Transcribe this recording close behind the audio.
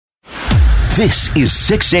This is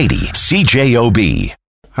 680 CJOB.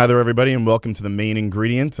 Hi there, everybody, and welcome to The Main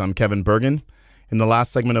Ingredient. I'm Kevin Burgin. In the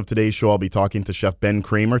last segment of today's show, I'll be talking to Chef Ben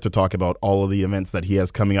Kramer to talk about all of the events that he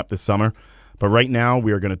has coming up this summer. But right now,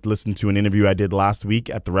 we are going to listen to an interview I did last week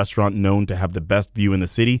at the restaurant known to have the best view in the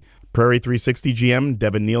city. Prairie 360 GM,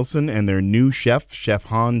 Devin Nielsen, and their new chef, Chef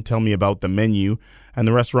Han, tell me about the menu and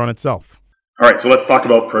the restaurant itself. All right, so let's talk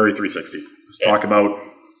about Prairie 360. Let's talk about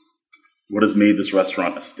what has made this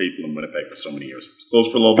restaurant a staple in Winnipeg for so many years. It's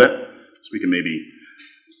closed for a little bit, so we can maybe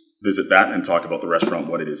visit that and talk about the restaurant,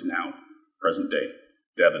 what it is now, present day.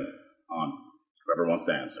 Devin, Han, whoever wants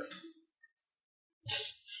to answer.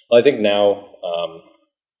 Well, I think now,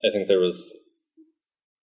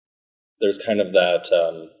 there's kind of that,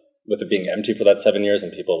 with it being empty for that 7 years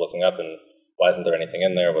and people looking up and why isn't there anything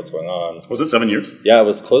in there? What's going on? Was it 7 years? Yeah, it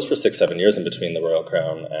was closed for 6-7 years in between the Royal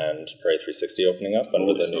Crown and Prairie 360 opening up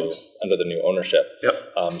under the new ownership.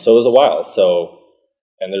 Yep. So it was a while.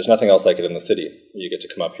 And there's nothing else like it in the city. You get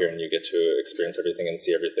to come up here and you get to experience everything and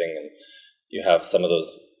see everything, and you have some of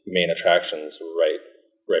those main attractions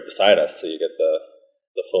right beside us. So you get the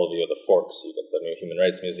full view of the Forks, you get the new Human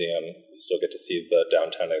Rights Museum, you still get to see the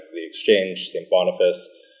downtown of the Exchange, St. Boniface,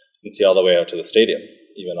 and see all the way out to the stadium.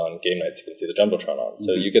 Even on game nights, you can see the Jumbotron on.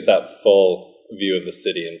 So you get that full view of the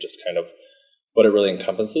city and just kind of what it really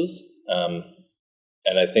encompasses.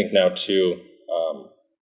 And I think now, too,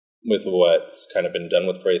 with what's kind of been done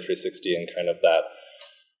with Prairie 360 and kind of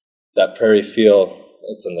that Prairie feel,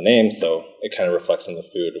 it's in the name, so it kind of reflects in the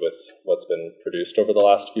food with what's been produced over the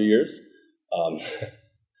last few years.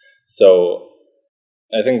 So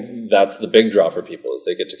I think that's the big draw for people, is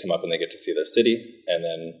they get to come up and they get to see their city. And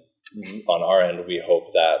then on our end, we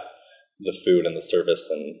hope that the food and the service,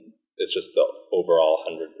 and it's just the overall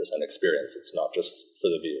 100% experience. It's not just for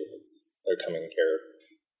the view. They're coming here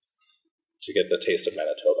to get the taste of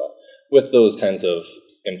Manitoba with those kinds of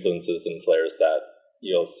influences and flares that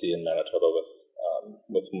you'll see in Manitoba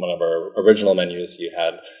with one of our original menus. You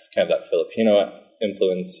had kind of that Filipino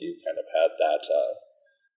influence. You kind of had that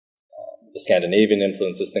the Scandinavian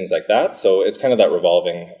influences, things like that. So it's kind of that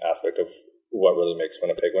revolving aspect of what really makes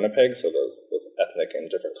Winnipeg Winnipeg. So those ethnic and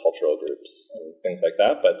different cultural groups and things like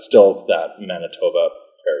that, but still that Manitoba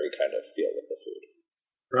Prairie kind of feel with the food.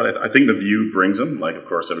 Right. I think the view brings them. Like, of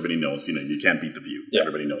course, everybody knows, you can't beat the view. Yeah.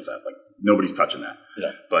 Everybody knows that. Like, nobody's touching that.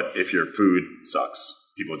 Yeah. But if your food sucks,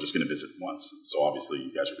 people are just going to visit once. So obviously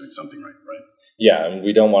you guys are doing something right? Yeah, and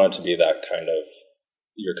we don't want it to be that kind of,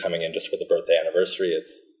 you're coming in just for the birthday anniversary.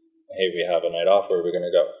 It's, hey, we have a night off, where are we going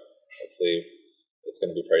to go? Hopefully it's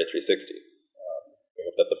going to be Prairie 360. We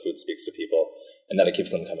hope that the food speaks to people and that it keeps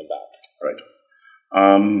them coming back. Right.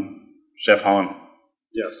 Chef Han.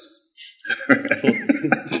 Yes.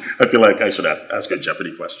 I feel like I should ask a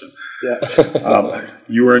Jeopardy question. Yeah.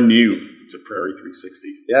 You are new to Prairie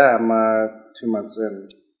 360. Yeah, I'm 2 months in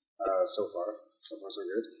so far. So far, so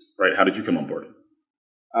good. Right. How did you come on board?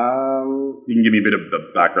 You can give me a bit of the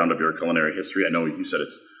background of your culinary history. I know you said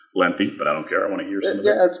it's lengthy, but I don't care. I want to hear some of it.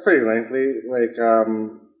 Yeah, it's pretty lengthy. Like,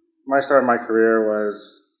 my start of my career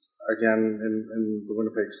was, again, in the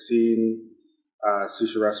Winnipeg scene,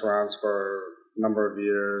 sushi restaurants for a number of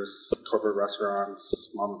years, corporate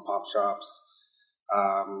restaurants, mom and pop shops.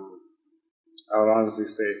 I would honestly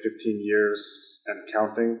say 15 years and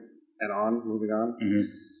counting and moving on.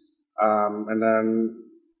 Mm-hmm. And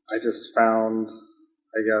then I just found,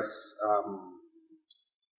 I guess,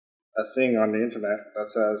 a thing on the internet that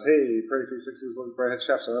says, hey, Prairie 360 is looking for a head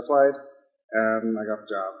chef. So I applied and I got the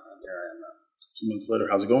job. And here I am now. 2 months later,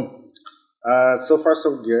 how's it going? So far,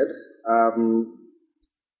 so good.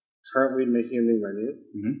 Currently making a new menu.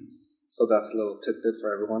 Mm-hmm. So that's a little tidbit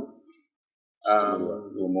for everyone. Just a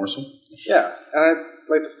little morsel? Yeah. And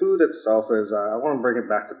like the food itself is, I want to bring it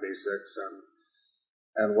back to basics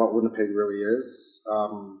and what Winnipeg really is.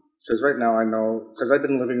 Because right now I know, because I've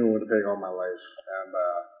been living in Winnipeg all my life, and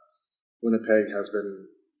Winnipeg has been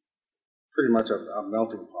pretty much a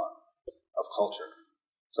melting pot of culture.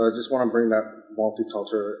 So I just want to bring that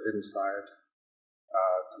multicultural inside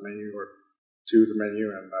the menu, or to the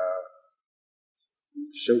menu, and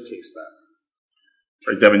showcase that.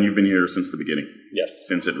 Right, Devin, you've been here since the beginning. Yes.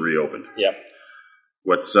 Since it reopened. Yeah.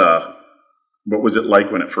 What was it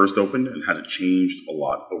like when it first opened, and has it changed a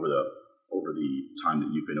lot over the time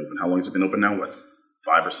that you've been open? How long has it been open now? What,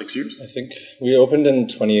 5 or 6 years? I think we opened in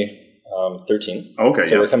 2013. Okay,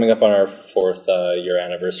 so we're coming up on our 4th year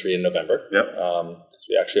anniversary in November. Yep. Because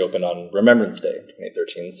we actually opened on Remembrance Day,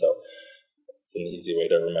 2013. So it's an easy way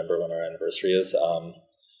to remember when our anniversary is.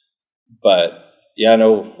 But yeah,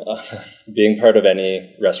 no, being part of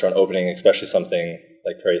any restaurant opening, especially something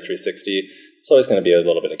like Prairie 360, it's always going to be a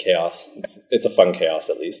little bit of chaos. It's a fun chaos,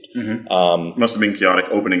 at least. Must have been chaotic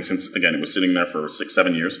opening since, again, it was sitting there for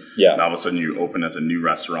 6-7 years. Yeah. Now all of a sudden you open as a new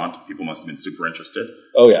restaurant. People must have been super interested.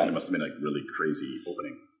 Oh, yeah. And it must have been like really crazy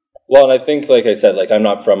opening. Well, and I think, like I said, like I'm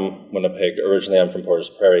not from Winnipeg. Originally, I'm from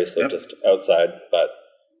Prairie, so just outside. But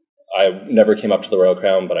I never came up to the Royal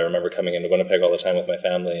Crown, but I remember coming into Winnipeg all the time with my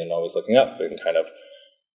family and always looking up and kind of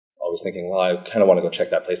always thinking, well, I kind of want to go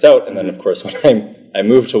check that place out. And then, of course, when I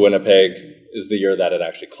moved to Winnipeg is the year that it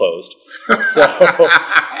actually closed. So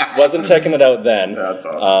wasn't checking it out then. That's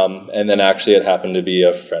awesome. And then actually it happened to be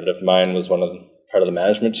a friend of mine was part of the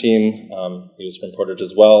management team. He was from Portage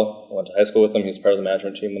as well. I went to high school with him. He was part of the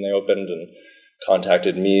management team when they opened and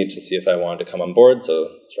contacted me to see if I wanted to come on board. So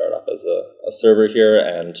started off as a server here.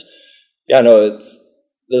 And yeah, no,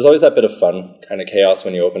 there's always that bit of fun, kind of chaos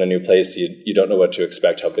when you open a new place. You don't know what to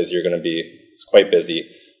expect, how busy you're going to be. It's quite busy.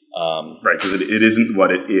 Right, because it isn't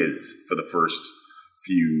what it is for the first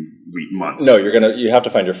few months. No, you have to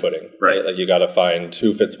find your footing. Right. Like you got to find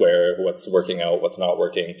who fits where, what's working out, what's not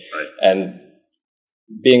working. Right. And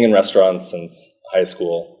being in restaurants since high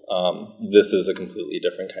school, this is a completely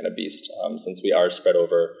different kind of beast, since we are spread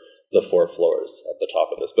over the 4 floors at the top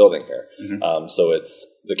of this building here. So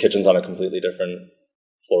the kitchen's on a completely different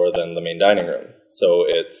floor than the main dining room. So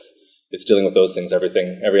it's dealing with those things.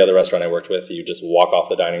 Every other restaurant I worked with, you just walk off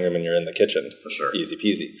the dining room and you're in the kitchen. For sure. Easy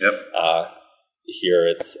peasy. Yep. Here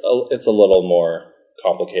it's a little more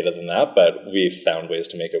complicated than that, but we've found ways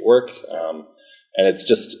to make it work. And it's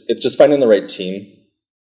just finding the right team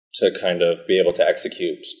to kind of be able to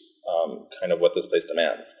execute kind of what this place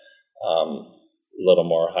demands. A little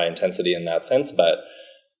more high intensity in that sense, but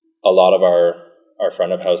a lot of our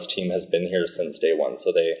front of house team has been here since day one.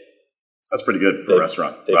 So that's pretty good for a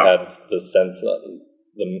restaurant. They've had the sense that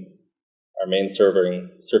our main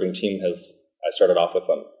serving team I started off with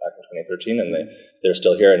them back in 2013, and they're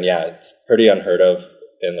still here. And yeah, it's pretty unheard of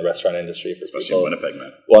in the restaurant industry for especially people. in Winnipeg,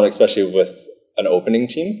 man. Well, especially with an opening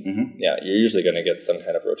team. Yeah, you're usually going to get some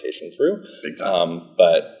kind of rotation through. Big time.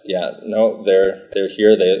 But yeah, no, they're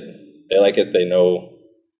here. They like it. They know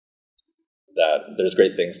that there's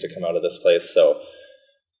great things to come out of this place. So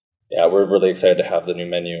yeah, we're really excited to have the new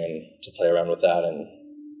menu and to play around with that and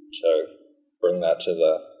to bring that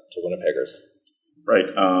to Winnipeggers. Right.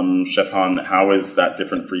 Chef Han, how is that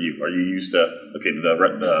different for you? Are you used to,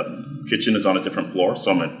 the kitchen is on a different floor,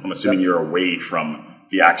 so I'm assuming you're away from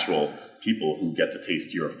the actual people who get to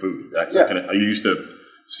taste your food. Are you used to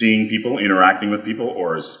seeing people, interacting with people,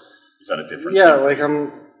 or is that a different thing? Like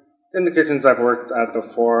in the kitchens I've worked at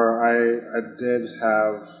before, I did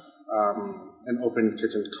have an open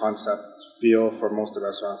kitchen concept feel for most of the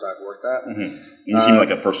restaurants I've worked at. You seem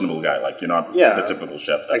like a personable guy. Like you're not the typical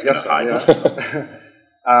chef that's going to hide.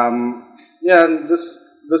 And this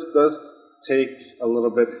does take a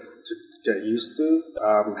little bit to get used to,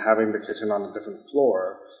 having the kitchen on a different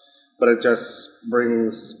floor, but it just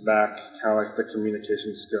brings back kind of like the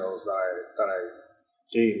communication skills that I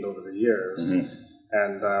gained over the years,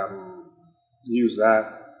 and use that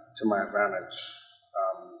to my advantage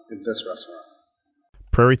in this restaurant.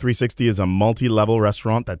 Prairie 360 is a multi-level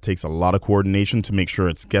restaurant that takes a lot of coordination to make sure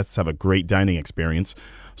its guests have a great dining experience.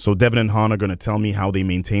 So Devin and Han are going to tell me how they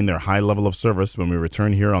maintain their high level of service when we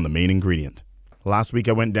return here on The Main Ingredient. Last week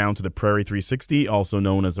I went down to the Prairie 360, also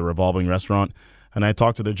known as the Revolving Restaurant, and I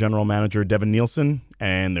talked to the general manager, Devin Nielsen,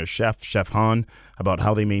 and their chef, Chef Han, about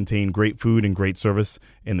how they maintain great food and great service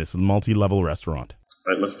in this multi-level restaurant.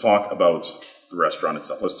 All right, let's talk about the restaurant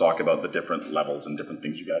itself. Let's talk about the different levels and different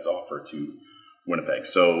things you guys offer to Winnipeg.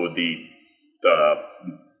 So the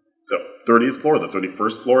 30th floor, the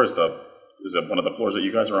 31st floor is it one of the floors that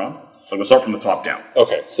you guys are on? We'll start from the top down.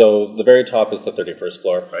 Okay, so the very top is the 31st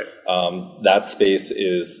floor. Right. That space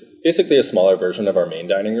is basically a smaller version of our main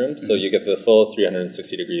dining room. So you get the full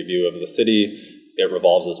 360-degree view of the city. It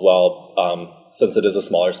revolves as well. Since it is a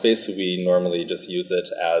smaller space, we normally just use it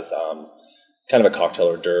as kind of a cocktail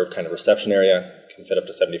hors d'oeuvre kind of reception area. Can fit up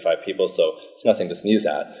to 75 people, so it's nothing to sneeze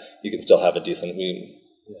at. You can still have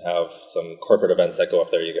we have some corporate events that go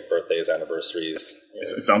up there. You get birthdays, anniversaries.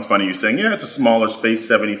 It sounds funny you saying, it's a smaller space,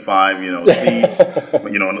 75, seats.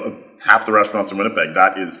 Half the restaurants in Winnipeg,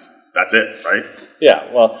 that's it, right?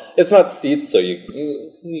 Yeah, well, it's not seats, so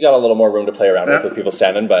you got a little more room to play around with people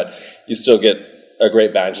standing, but you still get a great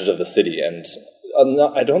advantage of the city. And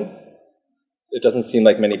it doesn't seem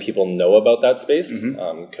like many people know about that space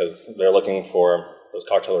because they're looking for those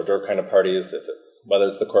cocktail hors d'oeuvre kind of parties. Whether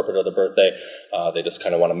it's the corporate or the birthday, they just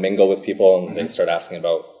kind of want to mingle with people, and they start asking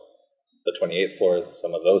about the 28th floor,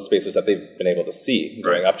 some of those spaces that they've been able to see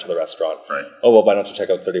going up to the restaurant. Right. Oh, well, why don't you check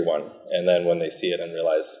out 31? And then when they see it and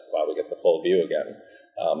realize, wow, we get the full view again,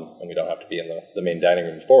 and we don't have to be in the main dining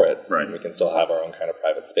room for it. Right. We can still have our own kind of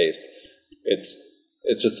private space. It's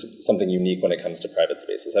just something unique when it comes to private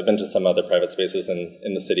spaces. I've been to some other private spaces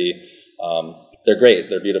in the city. They're great.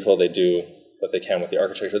 They're beautiful. They do what they can with the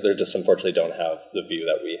architecture. They just unfortunately don't have the view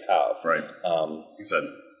that we have. Right. You said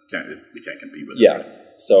we can't compete with it. Yeah.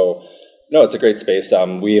 So, no, it's a great space.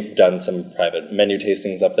 We've done some private menu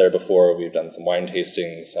tastings up there before. We've done some wine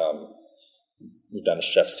tastings. We've done a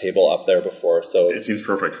chef's table up there before. So it seems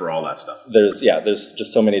perfect for all that stuff. There's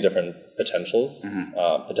just so many different potential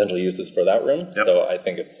uses for that room. Yep. So I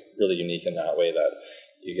think it's really unique in that way that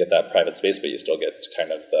you get that private space, but you still get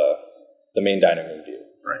kind of the main dining room view.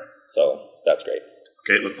 Right. So that's great.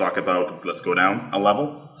 Okay, let's go down a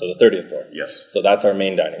level. So the 30th floor. Yes. So that's our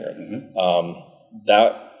main dining room.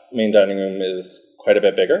 That main dining room is quite a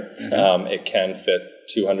bit bigger. It can fit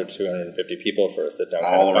 200 to 250 people for a sit-down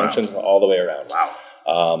kind of function all the way around.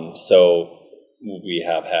 Wow. So we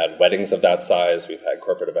have had weddings of that size. We've had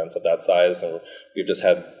corporate events of that size. And we've just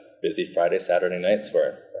had busy Friday, Saturday nights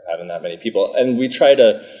where we're having that many people. And we try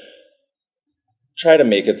to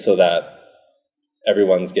make it so that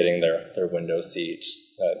everyone's getting their window seat,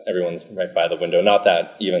 that everyone's right by the window. Not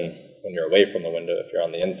that even when you're away from the window, if you're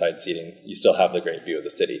on the inside seating, you still have the great view of the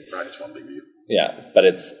city. Right, it's one big view. Yeah, but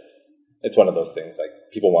it's one of those things,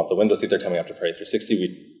 like people want the window seat, they're coming up to Prairie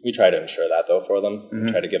 360. We try to ensure that though for them.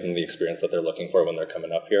 We try to give them the experience that they're looking for when they're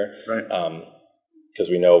coming up here. Right. Because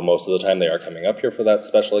we know most of the time they are coming up here for that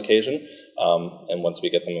special occasion. And once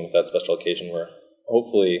we get them in with that special occasion, we're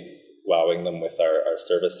hopefully wowing them with our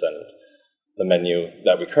service and the menu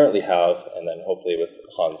that we currently have, and then hopefully with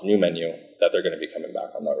Han's new menu that they're going to be coming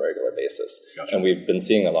back on that regular basis. Gotcha. And we've been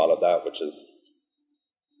seeing a lot of that, which is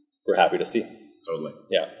we're happy to see. Totally.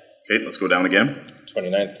 Yeah. Okay, let's go down again.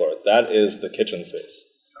 29th floor. That is the kitchen space.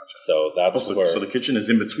 Gotcha. So that's where... So the kitchen is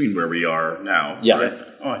in between where we are now. Yeah. Right?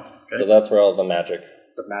 Oh, okay. So that's where all the magic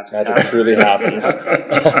happens. truly happens.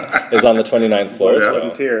 Is on the 29th floor. Yeah. Sweat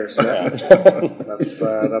and tears. Yeah.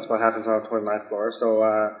 That's what happens on the 29th floor. So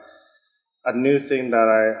a new thing that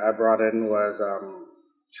I brought in was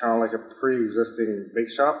kind of like a pre-existing bake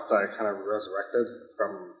shop that I kind of resurrected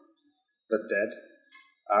from the dead.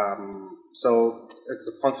 So it's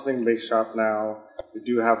a functioning bake shop now. We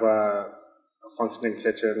do have a functioning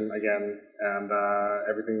kitchen again, and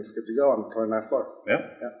everything's good to go on the 29th floor. Yeah.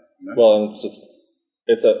 Nice. Well, and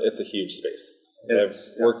it's a huge space. I've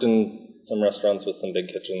worked in some restaurants with some big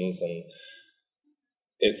kitchens, and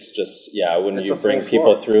it's just, when you bring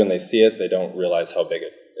people through and they see it, they don't realize how big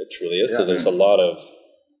it truly is. Yeah. So there's a lot of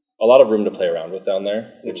room to play around with down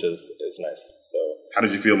there, which is nice. So how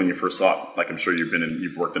did you feel when you first saw it? Like, I'm sure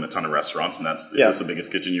you've worked in a ton of restaurants, and is this the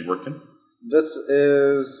biggest kitchen you've worked in? This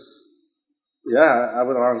is, I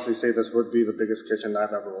would honestly say this would be the biggest kitchen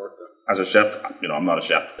I've ever worked in. As a chef, I'm not a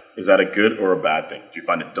chef. Is that a good or a bad thing? Do you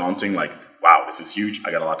find it daunting? Like, wow, this is huge,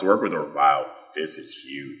 I got a lot to work with, or wow, this is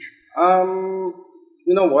huge?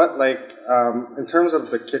 You know what? Like, in terms of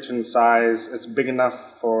the kitchen size, it's big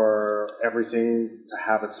enough for everything to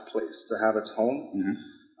have its place, to have its home.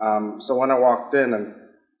 So when I walked in and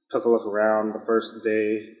took a look around the first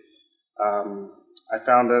day, I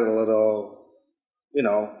found it a little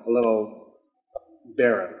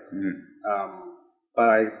barren. But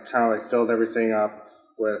I kind of filled everything up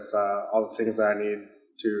with all the things that I need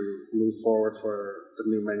to move forward for the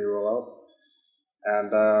new menu rollout.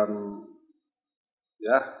 And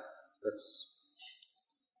it's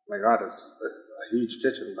a huge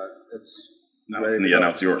kitchen, but it's in the end, now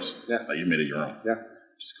it's yours. Yeah. You made it your own. Yeah.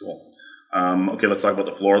 Which is cool. Okay, let's talk about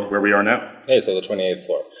the floor where we are now. Okay, so the 28th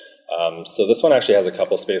floor. So this one actually has a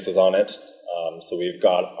couple spaces on it. So we've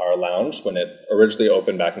got our lounge. When it originally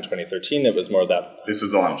opened back in 2013, it was more that... This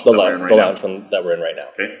is the lounge that we're in right now.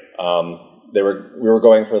 Okay. We were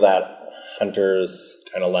going for that hunter's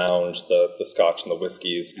kind of lounge, the scotch and the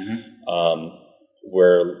whiskeys.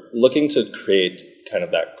 We're looking to create kind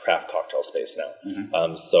of that craft cocktail space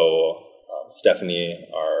now. So Stephanie,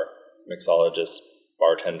 our mixologist,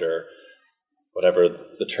 bartender, whatever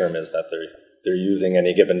the term is that they're using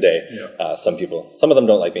any given day. Yeah. Some of them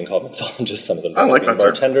don't like being called mixologists. Some of them don't like being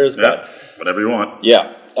bartenders. Yeah, but whatever you want.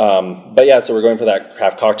 Yeah. So we're going for that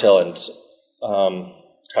craft cocktail and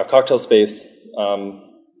craft cocktail space.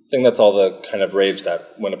 Thing that's all the kind of rage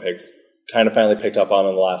that Winnipeg's kind of finally picked up on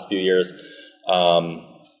in the last few years.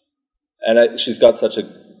 She's got such a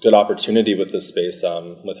good opportunity with this space.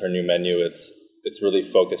 With her new menu, it's it's really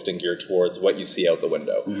focused and geared towards what you see out the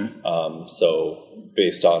window. So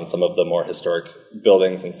based on some of the more historic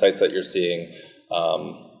buildings and sites that you're seeing,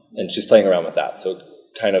 and she's playing around with that. So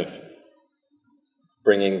kind of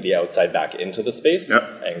bringing the outside back into the space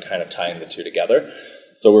and kind of tying the two together.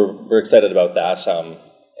 So we're excited about that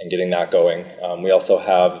and getting that going. We also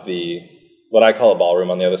have what I call a ballroom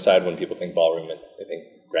on the other side. When people think ballroom, they think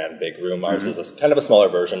grand big room. Ours is kind of a smaller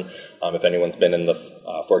version. If anyone's been in the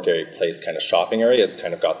Fort Garry Place kind of shopping area, it's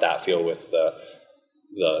kind of got that feel with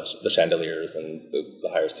the chandeliers and the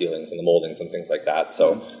higher ceilings and the moldings and things like that.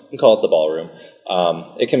 So we can call it the ballroom.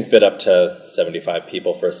 It can fit up to 75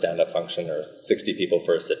 people for a stand-up function or 60 people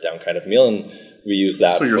for a sit-down kind of meal, and we use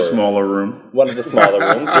that So your smaller room? One of the smaller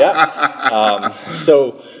rooms, yeah.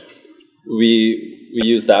 So we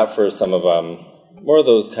use that for some of more of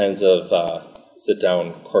those kinds of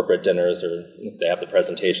sit-down corporate dinners, or they have the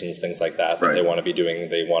presentations, things like that they want to be doing.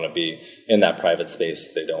 They want to be in that private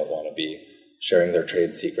space. They don't want to be sharing their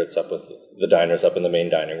trade secrets up with the diners up in the main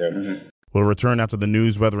dining room. We'll return after the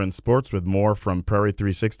news, weather, and sports with more from Prairie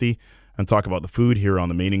 360 and talk about the food here on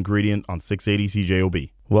The Main Ingredient on 680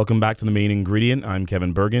 CJOB. Welcome back to The Main Ingredient. I'm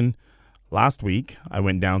Kevin Burgin. Last week, I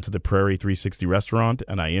went down to the Prairie 360 restaurant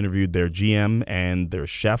and I interviewed their GM and their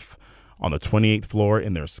chef on the 28th floor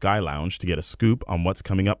in their Sky Lounge to get a scoop on what's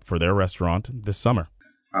coming up for their restaurant this summer.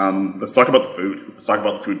 Let's talk about the food. Let's talk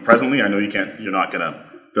about the food presently. I know you're not going to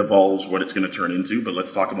divulge what it's going to turn into, but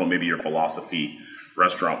let's talk about maybe your philosophy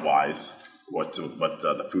restaurant-wise, what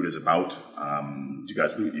the food is about. Do you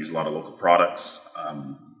guys use a lot of local products?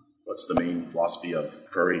 What's the main philosophy of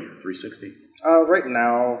Prairie 360? Right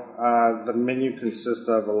now, the menu consists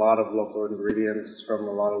of a lot of local ingredients from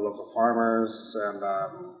a lot of local farmers and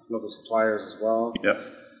local suppliers as well. Yep.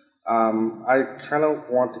 I kind of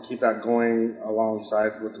want to keep that going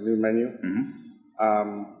alongside with the new menu,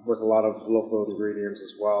 with a lot of local ingredients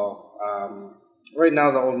as well. Right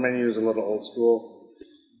now, the old menu is a little old school.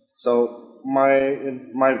 So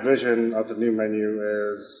my vision of the new menu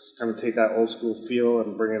is kind of take that old school feel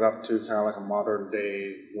and bring it up to kind of like a modern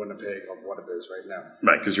day Winnipeg of what it is right now.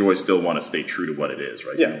 Right, because you always still want to stay true to what it is,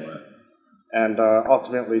 right? Yeah. You don't wanna... And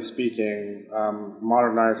ultimately speaking,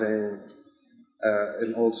 modernizing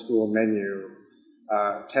an old school menu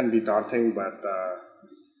can be daunting, but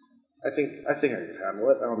I think I could handle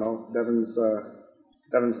it. I don't know.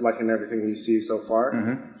 Devin's liking everything he sees so far.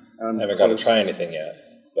 I haven't got to try anything yet.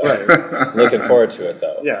 Right. Looking forward to it,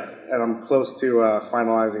 though. Yeah, and I'm close to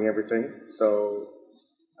finalizing everything. So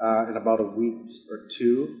in about a week or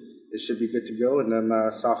two, it should be good to go. And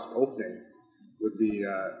then soft opening would be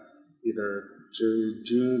either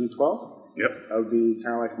June 12th. Yep. That would be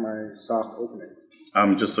kind of like my soft opening.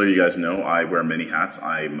 Just so you guys know, I wear many hats.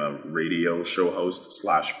 I'm a radio show host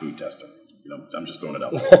 / food tester. I'm just throwing it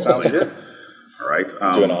out there. Sounds good. All right.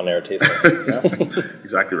 Do an on-air tasting.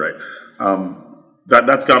 Exactly right.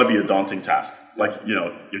 That's got to be a daunting task. Like,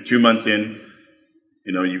 you're 2 months in,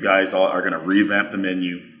 you guys are going to revamp the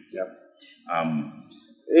menu. Yep.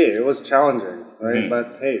 Hey, it was challenging, right?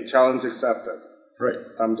 But hey, challenge accepted. Right.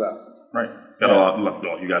 Thumbs up. Right. Got a lot. Look,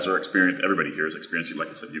 you guys are experienced. Everybody here is experienced. Like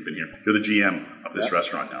I said, you've been here. You're the GM of this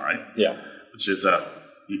restaurant now, right? Yeah. Which is,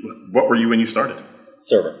 what were you when you started?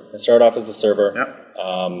 Server. I started off as a server. Yep.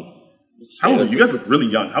 How old are you? You guys look really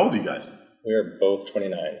young. How old are you guys? We are both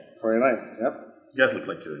 29. 29, yep. You guys look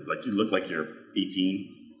like you look like you're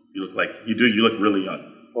 18. You look like you do. You look really young.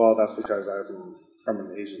 Well, that's because I'm from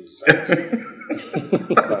an Asian descent.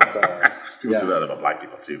 But, people say that about black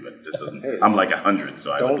people too, but it just doesn't. Hey, I'm like 100,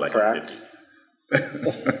 so I look like I'm 50.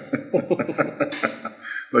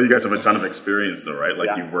 Well, you guys have a ton of experience, though, right?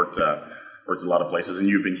 Like you've worked a lot of places, and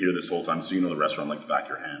you've been here this whole time, so you know the restaurant like the back of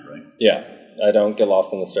your hand, right? Yeah, I don't get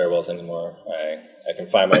lost in the stairwells anymore. I can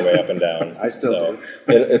find my way up and down. I still do.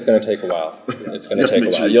 It's going to take a while. It's going to take a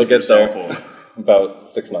while. You'll get there. About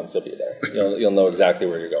 6 months, you'll be there. You'll know exactly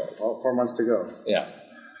where you're going. Well, 4 months to go. Yeah.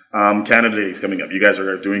 Canada Day is coming up. You guys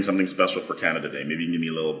are doing something special for Canada Day. Maybe you can give me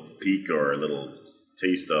a little peek or a little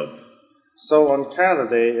taste of. So on Canada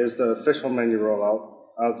Day is the official menu rollout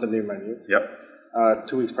of the new menu. Yep.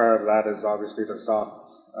 2 weeks prior to that is obviously the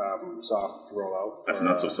soft rollout. That's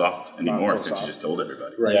not so soft anymore since you just told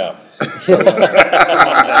everybody. Right. Yeah.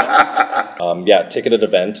 Ticketed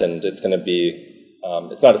event, and it's going to be.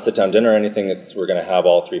 It's not a sit-down dinner or anything. We're going to have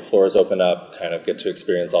all 3 floors open up, kind of get to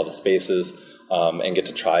experience all the spaces, and get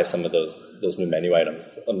to try some of those new menu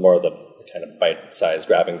items. More of the kind of bite-sized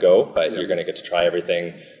grab and go, but you're going to get to try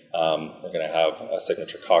everything. We're going to have a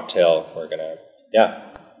signature cocktail.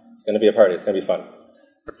 It's going to be a party. It's going to be fun.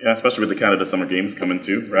 Yeah, especially with the Canada Summer Games coming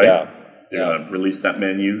too, right? Yeah. You're going to release that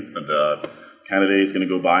menu, the Canada Day is going to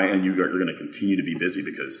go by, and you're going to continue to be busy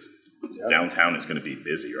because downtown is going to be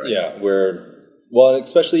busy, right? Yeah, well,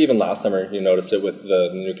 especially even last summer, you noticed it with the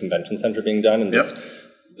new convention center being done and just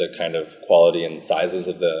the kind of quality and sizes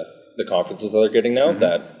of the conferences that they're getting now,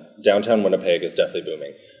 that downtown Winnipeg is definitely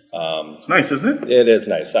booming. It's nice, isn't it? It is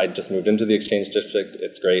nice. I just moved into the Exchange District.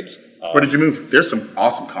 It's great. Where did you move? There's some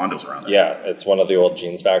awesome condos around there. Yeah, it's one of the old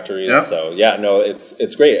jeans factories. Yeah. So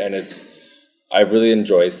it's great, and I really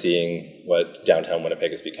enjoy seeing what downtown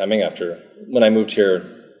Winnipeg is becoming. After when I moved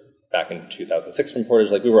here back in 2006 from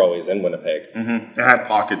Portage, we were always in Winnipeg. It had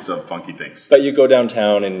pockets of funky things. But you go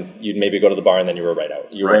downtown and you'd maybe go to the bar and then you were right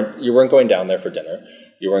out. You weren't going down there for dinner.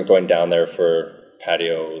 You weren't going down there for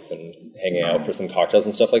patios and hanging out for some cocktails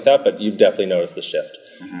and stuff like that. But you definitely noticed the shift.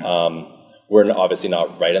 We're obviously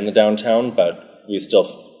not right in the downtown, but we still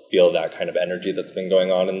feel that kind of energy that's been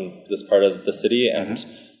going on in this part of the city. And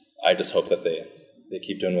I just hope that they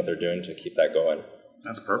keep doing what they're doing to keep that going.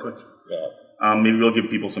 That's perfect. Yeah. Maybe we'll give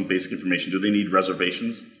people some basic information. Do they need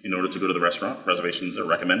reservations in order to go to the restaurant? Reservations are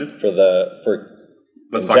recommended?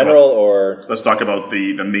 Let's talk about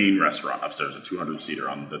the main restaurant upstairs, a 200-seater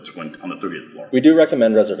on the 30th floor. We do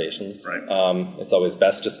recommend reservations. Right. It's always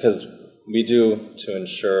best just because we do, to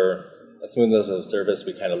ensure a smoothness of service,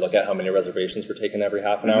 we kind of look at how many reservations we're taking every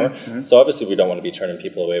half an hour. So obviously we don't want to be turning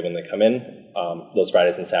people away when they come in. Those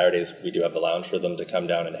Fridays and Saturdays, we do have the lounge for them to come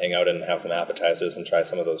down and hang out and have some appetizers and try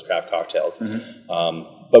some of those craft cocktails.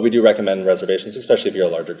 But we do recommend reservations, especially if you're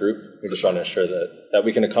a larger group. We just want to ensure that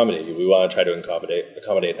we can accommodate you. We want to try to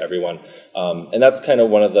accommodate everyone. And that's kind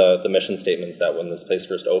of one of the mission statements that when this place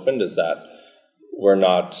first opened is that we're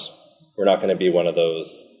not going to be one of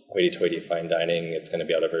those hoity-toity fine dining, it's going to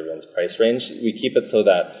be out of everyone's price range. We keep it so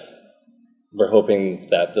that we're hoping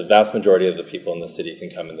that the vast majority of the people in the city can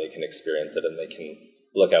come and they can experience it and they can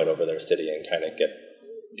look out over their city and kind of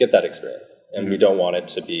get that experience. And we don't want it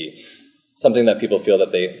to be something that people feel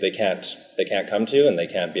that they can't come to and they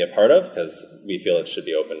can't be a part of, because we feel it should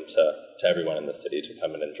be open to everyone in the city to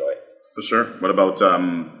come and enjoy. For sure. What about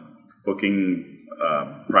booking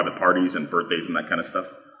private parties and birthdays and that kind of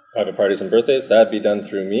stuff? Private parties and birthdays, that'd be done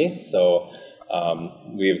through me. So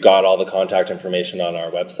we've got all the contact information on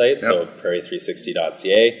our website, so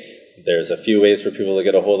prairie360.ca. There's a few ways for people to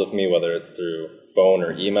get a hold of me, whether it's through phone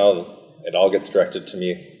or email. It all gets directed to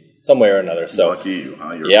me some way or another. So lucky you,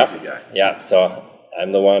 huh? You're a busy guy. Yeah, so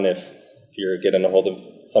I'm the one, if you're getting a hold of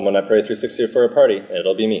someone at Prairie 360 for a party,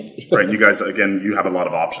 it'll be me. Right, and you guys, again, you have a lot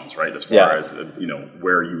of options, right, as far as,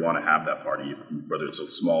 where you want to have that party, whether it's a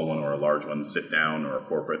small one or a large one, sit down or a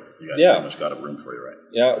corporate, you guys pretty much got a room for you, right?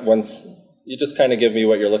 Yeah, once you just kind of give me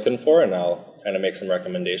what you're looking for, and I'll kind of make some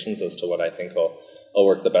recommendations as to what I think will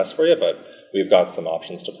work the best for you, but we've got some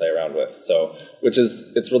options to play around with, so,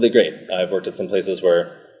 it's really great. I've worked at some places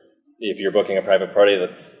where if you're booking a private party,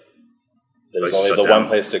 there's only the one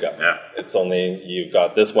place to go. Yeah. It's only, you've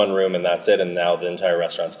got this one room and that's it, and now the entire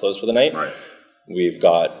restaurant's closed for the night. Right. We've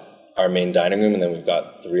got our main dining room, and then we've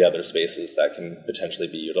got 3 other spaces that can potentially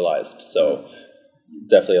be utilized. So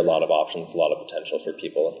definitely a lot of options, a lot of potential for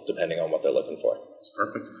people, depending on what they're looking for. That's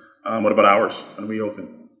perfect. What about hours? When are we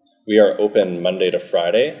open? We are open Monday to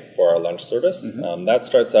Friday for our lunch service. That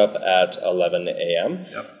starts up at 11 a.m.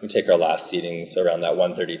 Yep. We take our last seatings around that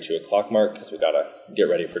 1:30, 2 o'clock mark, because we got to get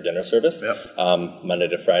ready for dinner service. Yep. Monday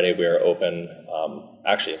to Friday, we are open.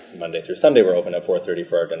 Actually, Monday through Sunday, we're open at 4:30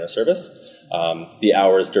 for our dinner service. The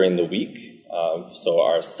hours during the week, so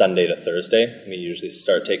our Sunday to Thursday, we usually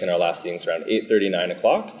start taking our last seatings around 8:30, 9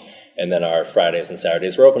 o'clock. And then our Fridays and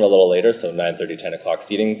Saturdays, we're open a little later, so 9:30, 10 o'clock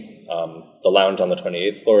seatings. The lounge on the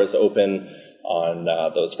 28th floor is open on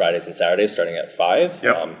those Fridays and Saturdays, starting at 5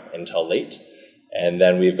 until late. And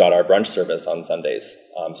then we've got our brunch service on Sundays.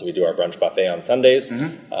 So we do our brunch buffet on Sundays.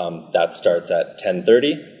 That starts at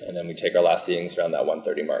 10:30, and then we take our last seatings around that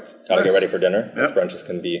 1:30 mark. Gotta get ready for dinner, because brunches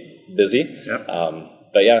can be busy.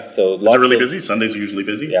 But yeah, so lots. Is it really busy? Sundays are usually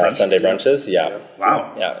busy? Yeah, brunch? Sunday brunches,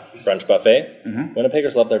 Wow. Yeah, brunch buffet.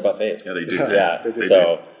 Winnipeggers love their buffets. Yeah, they do. They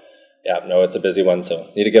do. Yeah, no, it's a busy one, so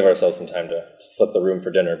need to give ourselves some time to flip the room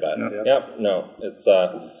for dinner. But it's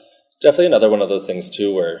definitely another one of those things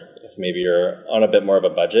too, where if maybe you're on a bit more of a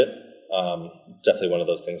budget, it's definitely one of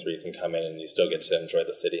those things where you can come in and you still get to enjoy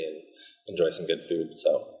the city and enjoy some good food.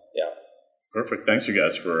 So, yeah. Perfect. Thanks, you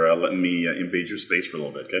guys, for letting me invade your space for a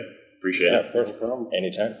little bit, okay? Appreciate it. Yeah, of course. No problem.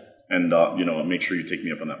 Anytime. And, make sure you take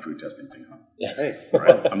me up on that food testing thing, huh? Yeah. Hey. All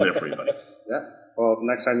right. I'm there for you, buddy. Yeah. Well,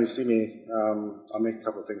 next time you see me, I'll make a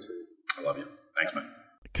couple of things for you. I love you. Thanks, man.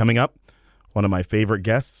 Coming up, one of my favorite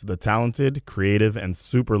guests, the talented, creative, and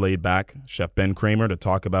super laid-back Chef Ben Kramer, to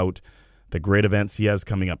talk about the great events he has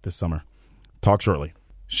coming up this summer. Talk shortly.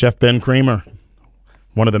 Chef Ben Kramer,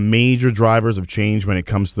 one of the major drivers of change when it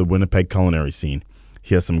comes to the Winnipeg culinary scene.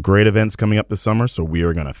 He has some great events coming up this summer, so we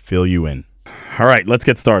are going to fill you in. All right, let's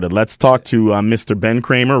get started. Let's talk to Mr. Ben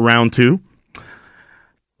Kramer, round two.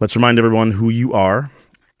 Let's remind everyone who you are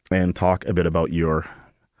and talk a bit about your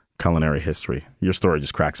culinary history. Your story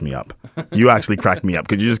just cracks me up. You actually crack me up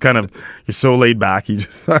because you just you're so laid back. You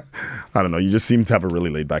just, I don't know, you just seem to have a really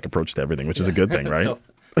laid back approach to everything, which is a good thing, right?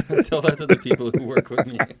 Tell that to the people who work with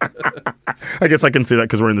me. I guess I can say that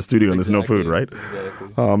because we're in the studio and there's no food, right?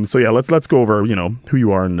 Exactly. So yeah, let's go over who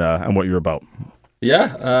you are and what you're about.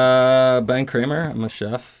 Yeah, Ben Kramer. I'm a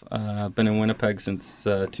chef. Been in Winnipeg since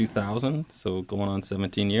 2000, so going on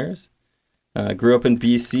 17 years. Grew up in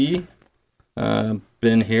BC.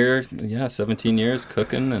 Been here, 17 years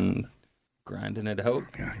cooking and grinding it out.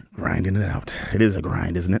 Yeah, grinding it out. It is a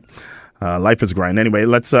grind, isn't it? Life is a grind. Anyway,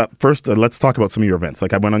 let's first talk about some of your events.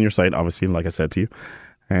 Like I went on your site, obviously, like I said to you,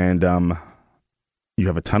 and you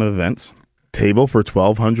have a ton of events. Table for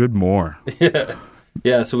 1,200 more.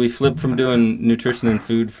 Yeah. So we flipped from doing nutrition and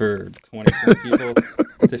food for 24 people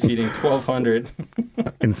to feeding 1,200.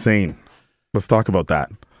 Insane. Let's talk about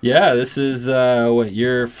that. Yeah, this is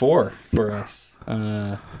year 4 for us.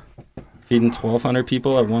 Feeding 1,200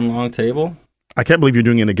 people at one long table. I can't believe you're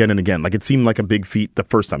doing it again and again. Like, it seemed like a big feat the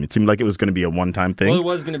first time. It seemed like it was going to be a one-time thing. Well, it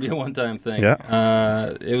was going to be a one-time thing.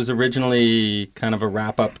 Yeah. It was originally kind of a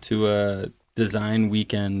wrap-up to a design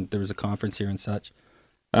weekend. There was a conference here and such.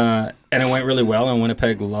 And it went really well, and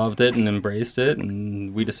Winnipeg loved it and embraced it,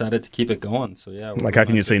 and we decided to keep it going. So, yeah. Like, how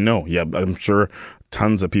can you say no? Yeah, I'm sure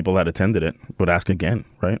tons of people that attended it would ask again,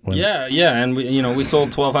 right? Yeah. And we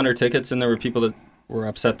sold 1,200 tickets, and there were people that were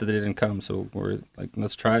upset that they didn't come. So we're like,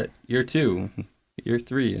 let's try it. Year 2, year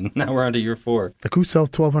 3, and now we're on to year 4. Like, who sells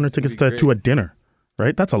 1,200 tickets to a dinner,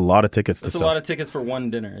 right? That's a lot of tickets to sell. That's a lot of tickets for one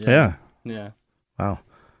dinner. Yeah. Wow.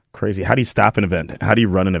 Crazy. How do you staff an event? How do you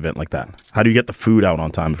run an event like that? How do you get the food out on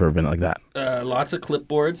time for an event like that? Lots of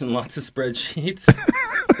clipboards and lots of spreadsheets.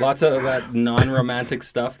 Lots of that non-romantic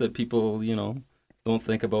stuff that people, don't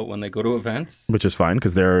think about when they go to events. Which is fine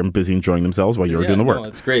because they're busy enjoying themselves while you're doing the work. No,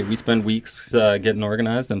 it's great. We spend weeks getting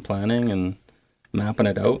organized and planning and mapping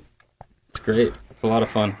it out. It's great. It's a lot of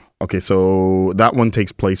fun. Okay, so that one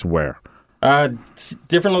takes place where?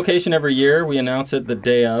 Different location every year. We announce it the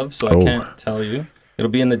day of, so I can't tell you.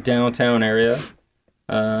 It'll be in the downtown area.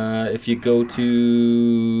 If you go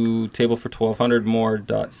to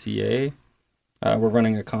tablefor1200more.ca, we're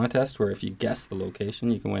running a contest where if you guess the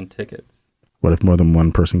location, you can win tickets. What if more than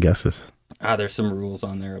one person guesses? There's some rules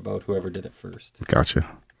on there about whoever did it first. Gotcha.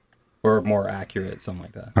 Or more accurate, something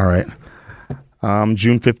like that. All right.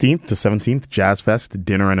 June 15th to 17th, Jazzfest,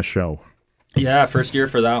 dinner and a show. Yeah, first year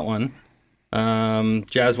for that one.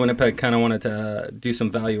 Jazz Winnipeg kind of wanted to do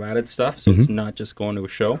some value-added stuff, so it's not just going to a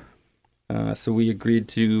show. So we agreed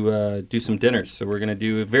to do some dinners. So we're going to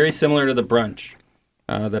do very similar to the brunch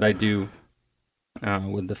that I do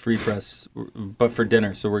with the free press, but for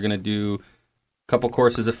dinner. So we're going to do couple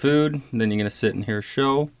courses of food, and then you're going to sit and hear a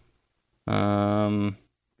show.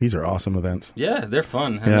 These are awesome events. Yeah, they're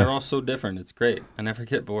fun, and they're all so different. It's great. I never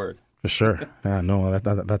get bored. For sure. Yeah, no,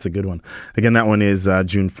 that's a good one. Again, that one is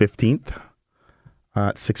June 15th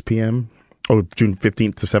at 6 p.m. Oh, June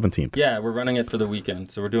 15th to 17th. Yeah, we're running it for the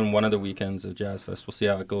weekend. So we're doing one of the weekends of Jazz Fest. We'll see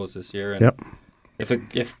how it goes this year. And if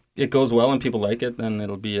it goes well and people like it, then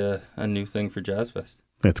it'll be a new thing for Jazz Fest.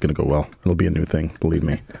 It's going to go well. It'll be a new thing, believe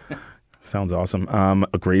me. Sounds awesome.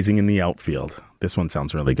 Grazing in the outfield. This one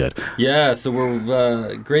sounds really good. Yeah, so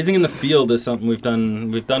we're grazing in the field is something we've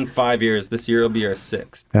done. We've done 5 years. This year will be our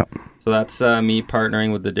 6th. Yep. So that's me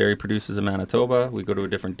partnering with the dairy producers in Manitoba. We go to a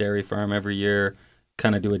different dairy farm every year,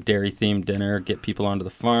 kind of do a dairy themed dinner, get people onto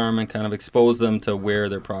the farm, and kind of expose them to where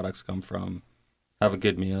their products come from. Have a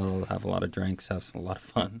good meal, have a lot of drinks, have a lot of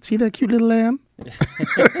fun. See that cute little lamb?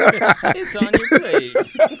 It's on your plate.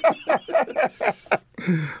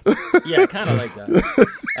 Yeah, kind of like that.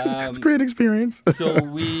 It's a great experience. So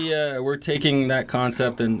we're taking that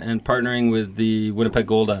concept and partnering with the Winnipeg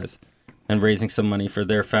Gold Eyes and raising some money for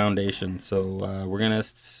their foundation. So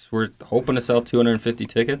we're hoping to sell 250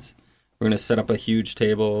 tickets. We're going to set up a huge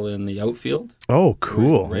table in the outfield. Oh,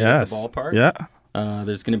 cool. Right yes. at the ballpark. Yeah.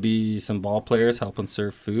 There's going to be some ball players helping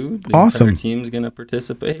serve food. The Awesome. entire team's going to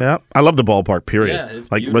participate. Yeah. I love the ballpark, period. Yeah,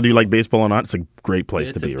 it's like beautiful. whether you like baseball or not, it's a great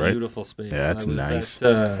place to be, right? It's a beautiful space. Yeah, it's I was nice.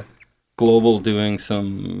 at Global doing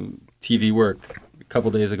some TV work a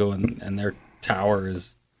couple days ago, and their tower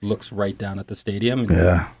looks right down at the stadium.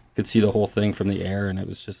 Yeah. Could see the whole thing from the air, and it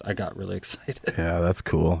was just, I got really excited. Yeah, that's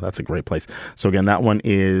cool. That's a great place. So again, that one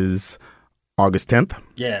is August 10th.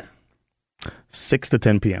 Yeah. 6 to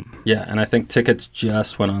 10 p.m. Yeah, and I think tickets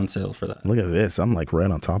just went on sale for that. Look at this. I'm like right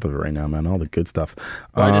on top of it right now, man. All the good stuff.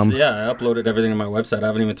 Well, I uploaded everything to my website. I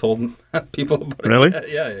haven't even told people about it. Really?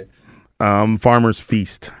 Yeah. Farmers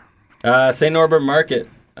Feast. St. Norbert Market.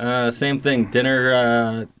 Same thing.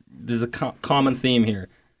 Dinner. There's a common theme here.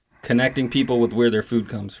 Connecting people with where their food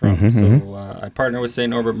comes from. So I partner with St.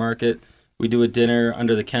 Norbert Market. We do a dinner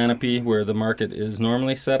under the canopy where the market is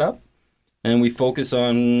normally set up. And we focus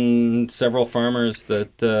on several farmers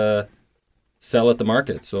that sell at the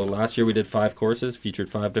market. So last year we did 5 courses, featured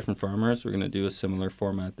 5 different farmers. We're going to do a similar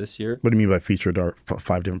format this year. What do you mean by featured are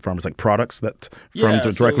 5 different farmers? Like products that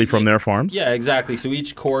directly from their farms? Yeah, exactly. So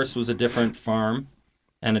each course was a different farm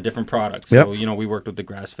and a different product. So, we worked with the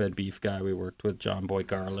grass-fed beef guy. We worked with John Boy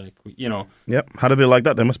Garlic, Yep. How did they like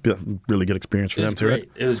that? That must be a really good experience for them too, right?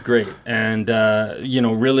 It was great. And,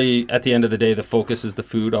 really, at the end of the day, the focus is the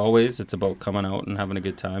food always. It's about coming out and having a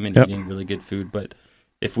good time and eating really good food. But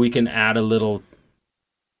if we can add a little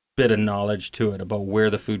bit of knowledge to it about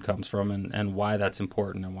where the food comes from and why that's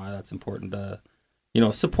important and why that's important to,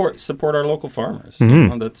 support our local farmers.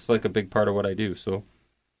 That's like a big part of what I do. So,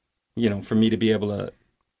 for me to be able to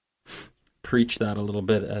preach that a little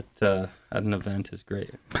bit at an event is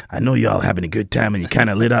great. I know y'all having a good time and you kind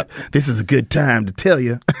of lit up. This is a good time to tell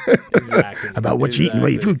you about what you eat and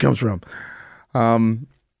where your food comes from.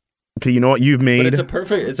 Okay, you know what you've made?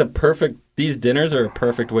 But these dinners are a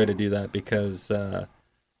perfect way to do that because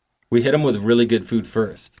we hit them with really good food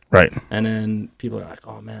first. Right. And then people are like,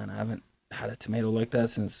 oh man, I haven't had a tomato like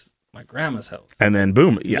that since my grandma's house. And then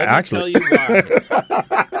boom. Yeah, actually. Let me tell you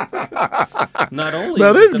why. Not only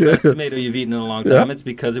is it the best tomato you've eaten in a long time, it's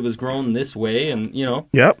because it was grown this way, and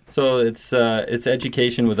So it's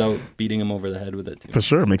education without beating them over the head with it too. For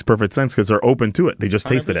sure, it makes perfect sense because they're open to it. They just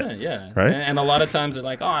tasted it. Yeah, right. And a lot of times they're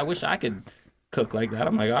like, "Oh, I wish I could cook like that."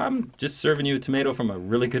 I'm like, I'm just serving you a tomato from a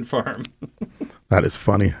really good farm. That is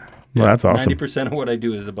funny. Well, that's awesome. 90% of what I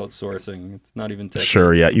do is about sourcing. It's not even technical.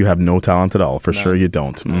 Sure, yeah. You have no talent at all. For sure you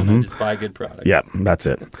don't. Mm-hmm. I just buy good products. Yeah, that's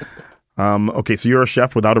it. Okay, so you're a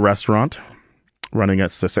chef without a restaurant, running a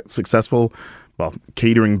successful,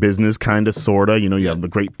 catering business, kind of, sort of. You have the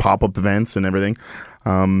great pop-up events and everything.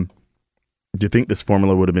 Do you think this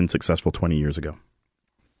formula would have been successful 20 years ago?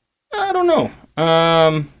 I don't know.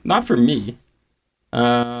 Not for me.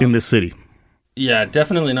 In this city? Yeah,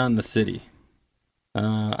 definitely not in the city.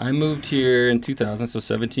 I moved here in 2000, so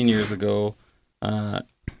 17 years ago,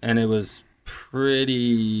 and it was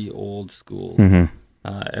pretty old school. Mm-hmm.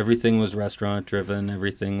 Everything was restaurant driven.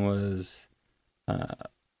 Everything was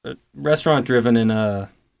restaurant driven in a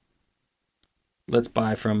let's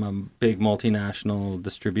buy from a big multinational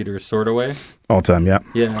distributor sort of way. All time, yeah.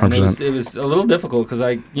 Yeah, and it was a little difficult because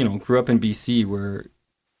I grew up in BC where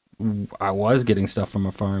I was getting stuff from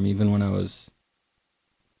a farm even when I was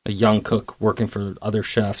a young cook working for other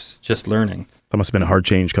chefs, just learning. That must have been a hard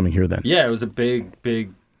change coming here then. Yeah, it was a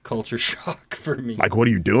big culture shock for me. Like, what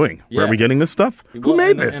are you doing? Yeah. Where are we getting this stuff? Who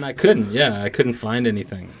made this? And I couldn't find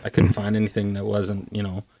anything. I couldn't find anything that wasn't,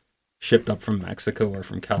 shipped up from Mexico or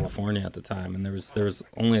from California at the time. And there was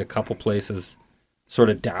only a couple places sort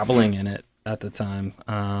of dabbling in it at the time.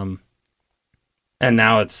 And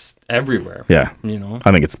now it's everywhere. Yeah.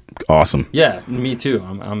 I think it's awesome. Yeah, me too.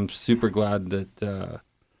 I'm super glad that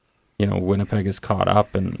Winnipeg is caught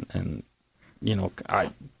up and I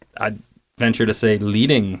venture to say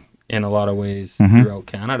leading in a lot of ways throughout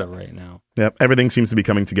Canada right now. Yep, everything seems to be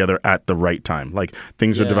coming together at the right time. Like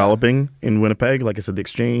things are developing in Winnipeg. Like I said, the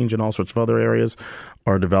Exchange and all sorts of other areas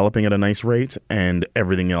are developing at a nice rate, and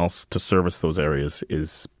everything else to service those areas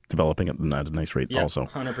is developing at a nice rate also.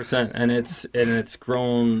 100%, and it's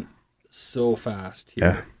grown so fast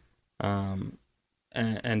here. Yeah.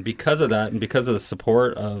 And because of that, and because of the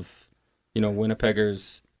support of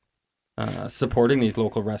Winnipeggers supporting these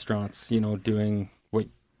local restaurants, doing what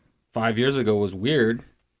 5 years ago was weird.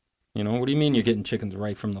 What do you mean you're getting chickens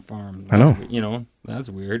right from the farm? I know. That's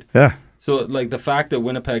weird. Yeah. So, like, the fact that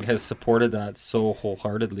Winnipeg has supported that so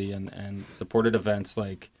wholeheartedly and supported events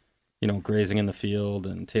like, Grazing in the Field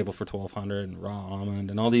and Table for 1200 and Raw Almond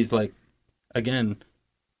and all these, like, again,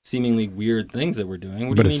 seemingly weird things that we're doing.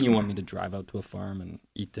 What do you mean you want me to drive out to a farm and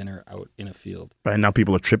eat dinner out in a field? And now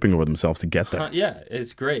people are tripping over themselves to get there. Yeah,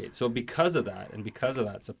 it's great. So because of that and because of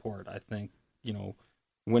that support, I think,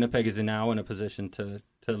 Winnipeg is now in a position to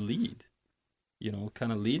lead,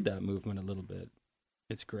 kind of lead that movement a little bit.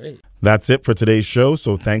 It's great. That's it for today's show.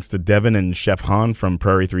 So thanks to Devin and Chef Han from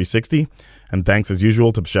Prairie 360. And thanks as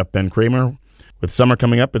usual to Chef Ben Kramer With summer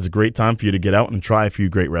coming up, it's a great time for you to get out and try a few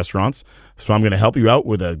great restaurants. So I'm going to help you out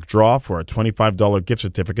with a draw for a $25 gift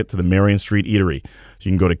certificate to the Marion Street Eatery. So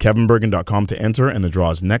you can go to kevinburgin.com to enter, and the draw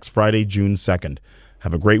is next Friday, June 2nd.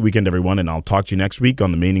 Have a great weekend, everyone, and I'll talk to you next week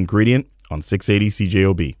on The Main Ingredient on 680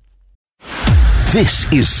 CJOB.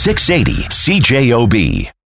 This is 680 CJOB.